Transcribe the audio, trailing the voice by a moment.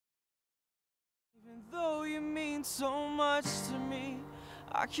know you mean so much to me.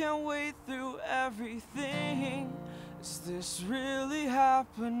 I can't wait through everything. Is this really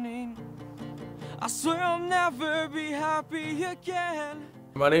happening? I swear I'll never be happy again.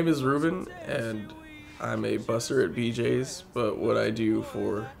 My name is Ruben, and I'm a busser at BJ's, but what I do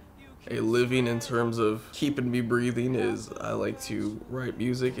for a living in terms of keeping me breathing is I like to write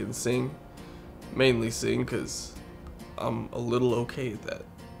music and sing. Mainly sing, because I'm a little okay at that.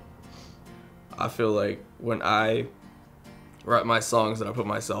 I feel like when I write my songs and I put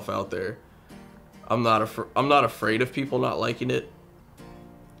myself out there, I'm not afraid of people not liking it.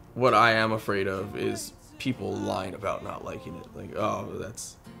 What I am afraid of is people lying about not liking it. Like, oh,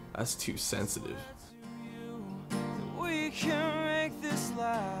 that's too sensitive. We can make this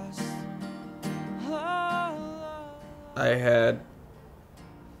last. I had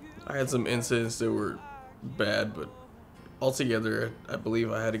some incidents that were bad, but altogether, I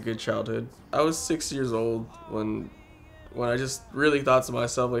believe I had a good childhood. I was 6 years old when I just really thought to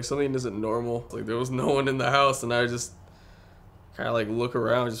myself, like, something isn't normal. Like, there was no one in the house, and I just kind of like look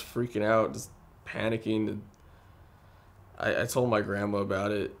around, just freaking out, just panicking. And I told my grandma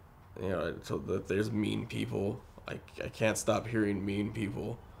about it. You know, I told that there's mean people. I can't stop hearing mean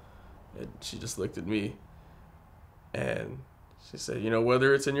people. And she just looked at me, and she said, you know,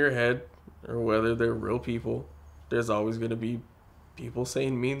 whether it's in your head or whether they're real people, there's always going to be people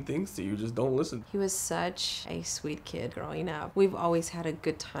saying mean things to you. Just don't listen. He was such a sweet kid growing up. We've always had a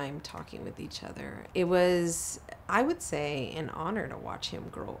good time talking with each other. It was, I would say, an honor to watch him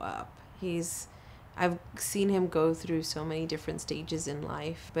grow up. I've seen him go through so many different stages in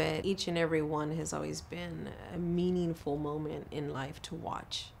life, but each and every one has always been a meaningful moment in life to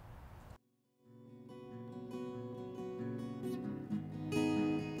watch.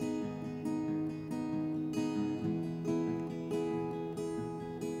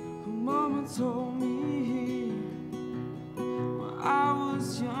 Mama told me when I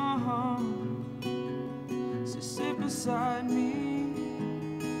was young, she sit beside me,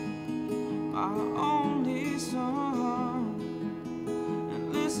 my only son,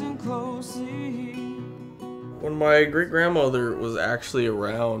 and listen closely. When my great-grandmother was actually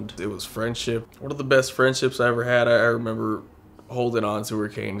around, it was friendship. One of the best friendships I ever had. I remember holding on to her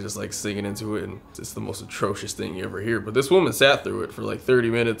cane, just like singing into it, and it's the most atrocious thing you ever hear. But this woman sat through it for like 30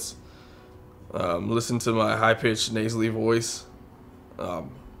 minutes. Listen to my high-pitched nasally voice.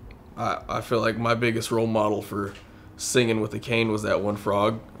 I feel like my biggest role model for singing with a cane was that one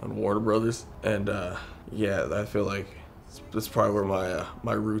frog on Warner Brothers. And yeah, I feel like that's probably where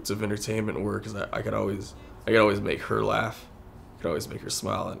my roots of entertainment were, because I could always make her laugh. I could always make her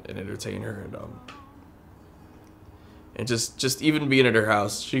smile and entertain her. And just even being at her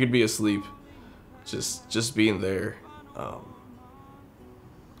house, she could be asleep. Just being there.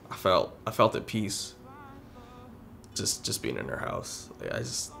 I felt at peace just being in her house. Like,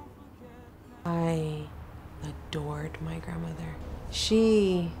 I adored my grandmother.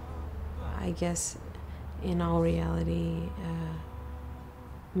 She, I guess, in all reality,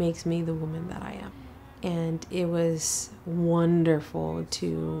 makes me the woman that I am. And it was wonderful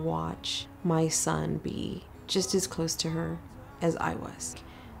to watch my son be just as close to her as I was.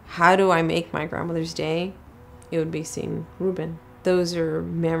 How do I make my grandmother's day? It would be seeing Ruben. Those are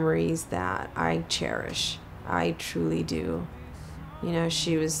memories that I cherish. I truly do. You know,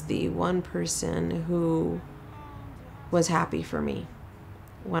 she was the one person who was happy for me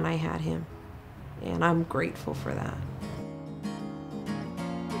when I had him. And I'm grateful for that.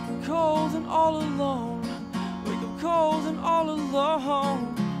 Wake up cold and all alone. Wake up cold and all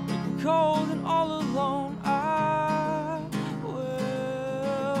alone. Wake up cold and all alone. I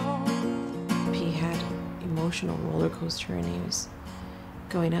will. He had emotional roller coaster, and he was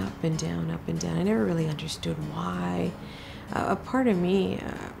going up and down, up and down. I never really understood why. A part of me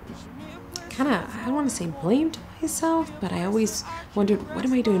kind of, I don't want to say blamed myself, but I always wondered, what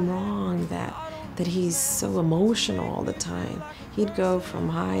am I doing wrong that he's so emotional all the time? He'd go from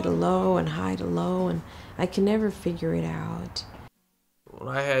high to low and high to low, and I can never figure it out.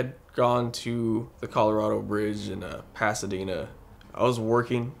 when I had gone to the Colorado Bridge in Pasadena, I was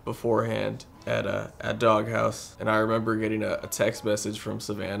working beforehand at Doghouse, and I remember getting a text message from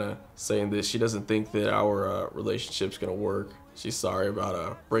Savannah saying that she doesn't think that our relationship's gonna work. She's sorry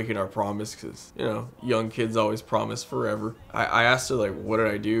about breaking our promise, because, you know, young kids always promise forever. I asked her, like, what did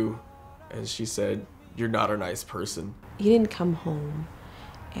I do? And she said, you're not a nice person. He didn't come home,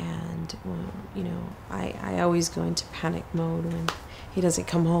 and, you know, I always go into panic mode when he doesn't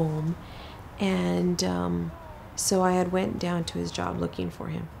come home. And so I had went down to his job looking for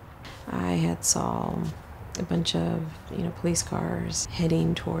him. I had saw a bunch of, you know, police cars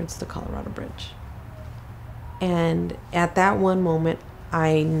heading towards the Colorado Bridge. And at that one moment,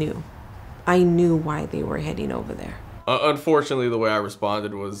 I knew why they were heading over there. Unfortunately, the way I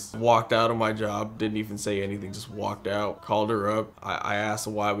responded was walked out of my job, didn't even say anything, just walked out, called her up. I asked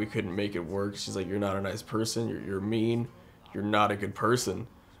her why we couldn't make it work. She's like, "You're not a nice person, you're mean, you're not a good person."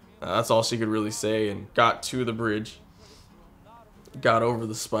 That's all she could really say, and got to the bridge, got over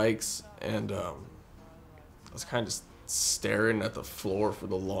the spikes, and I was kind of staring at the floor for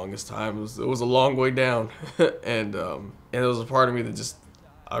the longest time. It was a long way down, and there was a part of me that just,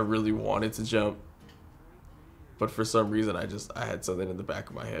 I really wanted to jump. But for some reason, I had something in the back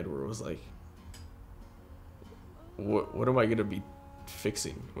of my head where it was like, what am I gonna be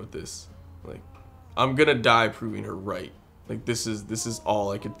fixing with this? Like, I'm gonna die proving her right. Like, this is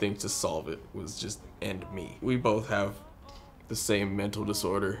all I could think to solve it, was just end me. We both have the same mental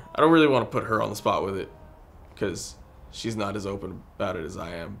disorder. I don't really want to put her on the spot with it, because she's not as open about it as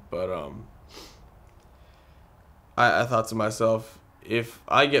I am. But I thought to myself, if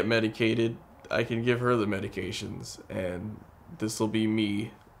I get medicated, I can give her the medications, and this will be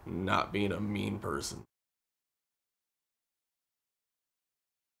me not being a mean person.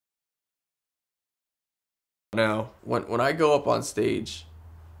 Now, when I go up on stage,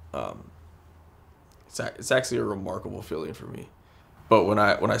 it's actually a remarkable feeling for me. But when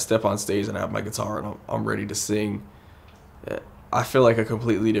I step on stage and I have my guitar and I'm ready to sing, I feel like a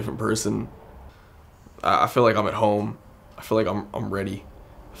completely different person. I feel like I'm at home. I feel like I'm ready.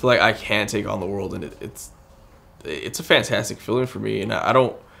 I feel like I can take on the world, and it's a fantastic feeling for me. And I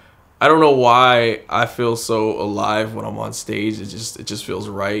don't know why I feel so alive when I'm on stage. It just feels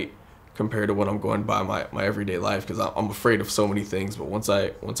right compared to when I'm going by my everyday life, because I'm afraid of so many things. But once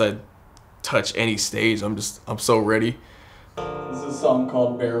I touch any stage, I'm so ready. This is a song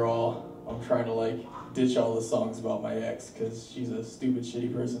called Bear All. I'm trying to like ditch all the songs about my ex because she's a stupid,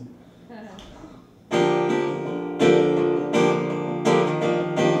 shitty person.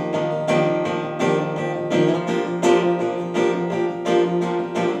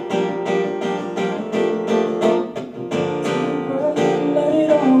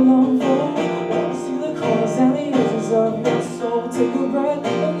 Take a breath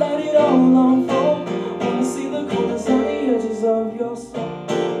and let it all unfold. Wanna see the corners and the edges of your soul.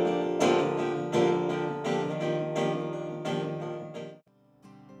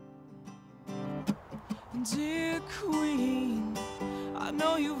 Dear Queen, I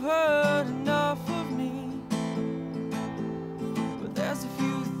know you've heard enough of me, but there's a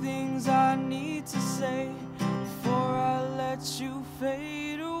few things I need to say before I let you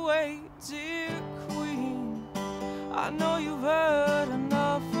fade away. Dear Queen, I know you've heard enough.